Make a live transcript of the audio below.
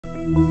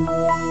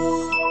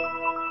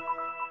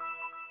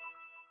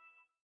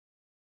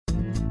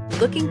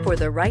Looking for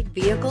the right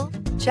vehicle?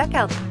 Check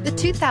out the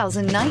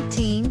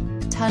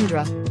 2019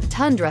 Tundra.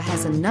 Tundra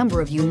has a number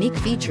of unique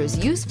features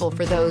useful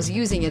for those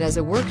using it as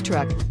a work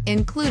truck,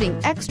 including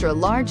extra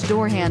large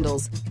door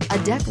handles, a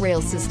deck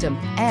rail system,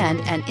 and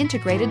an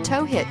integrated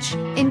tow hitch.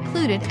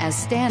 Included as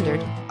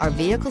standard are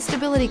vehicle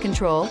stability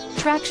control,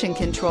 traction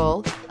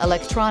control,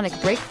 electronic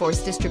brake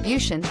force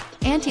distribution,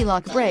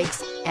 anti-lock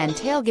brakes, and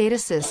tailgate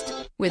assist.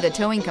 With a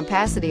towing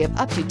capacity of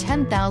up to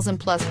 10,000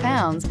 plus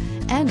pounds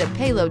and a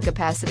payload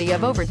capacity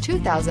of over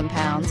 2,000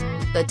 pounds,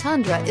 the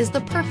Tundra is the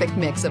perfect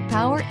mix of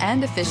power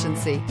and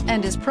efficiency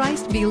and is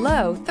priced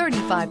below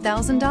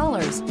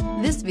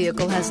 $35,000. This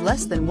vehicle has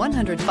less than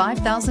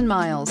 105,000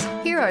 miles.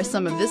 Here are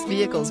some of this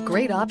vehicle's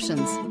great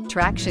options: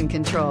 traction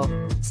control,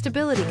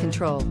 stability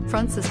control,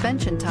 front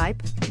suspension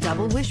type,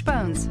 double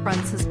wishbones,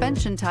 front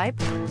suspension type,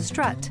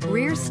 strut,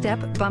 rear step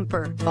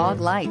bumper, fog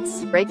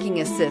lights,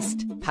 braking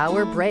assist,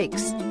 power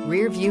brakes,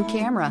 rear view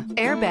camera,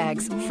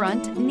 airbags,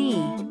 front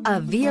knee.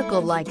 A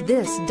vehicle like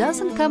this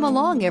doesn't come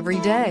along every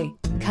day.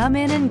 Come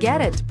in and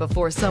get it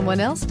before someone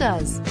else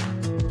does.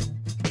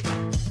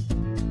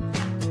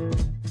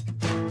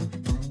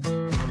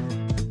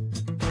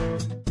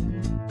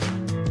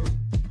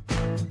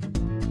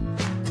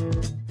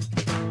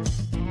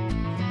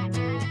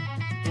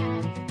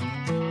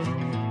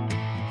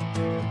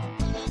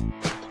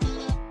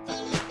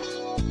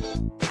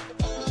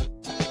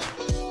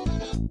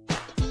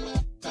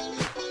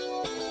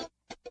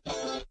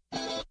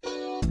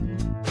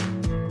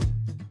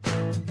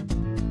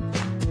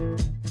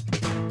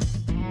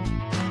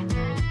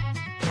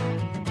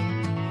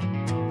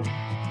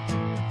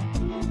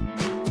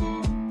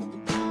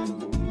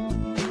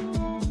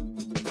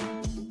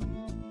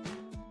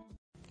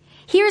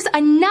 Here's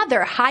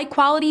another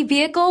high-quality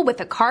vehicle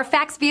with a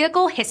Carfax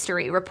Vehicle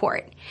History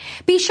Report.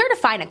 Be sure to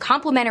find a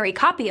complimentary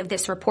copy of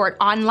this report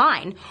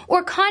online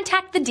or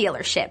contact the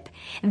dealership.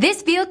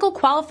 This vehicle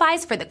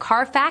qualifies for the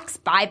Carfax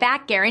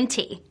Buyback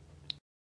Guarantee.